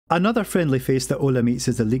Another friendly face that Ola meets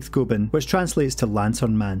is the Lichtgubben, which translates to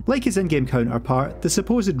Lantern Man. Like his in-game counterpart, the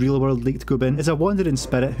supposed real-world Lichtgubben is a wandering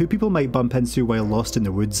spirit who people might bump into while lost in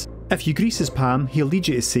the woods. If you grease his palm, he'll lead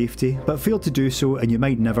you to safety, but fail to do so and you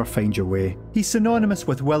might never find your way. He's synonymous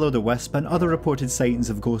with Will-o'-the-Wisp and other reported sightings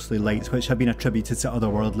of ghostly lights which have been attributed to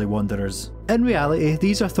otherworldly wanderers. In reality,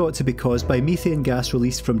 these are thought to be caused by methane gas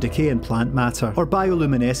released from decay in plant matter, or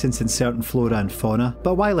bioluminescence in certain flora and fauna,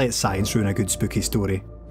 but why let science ruin a good spooky story?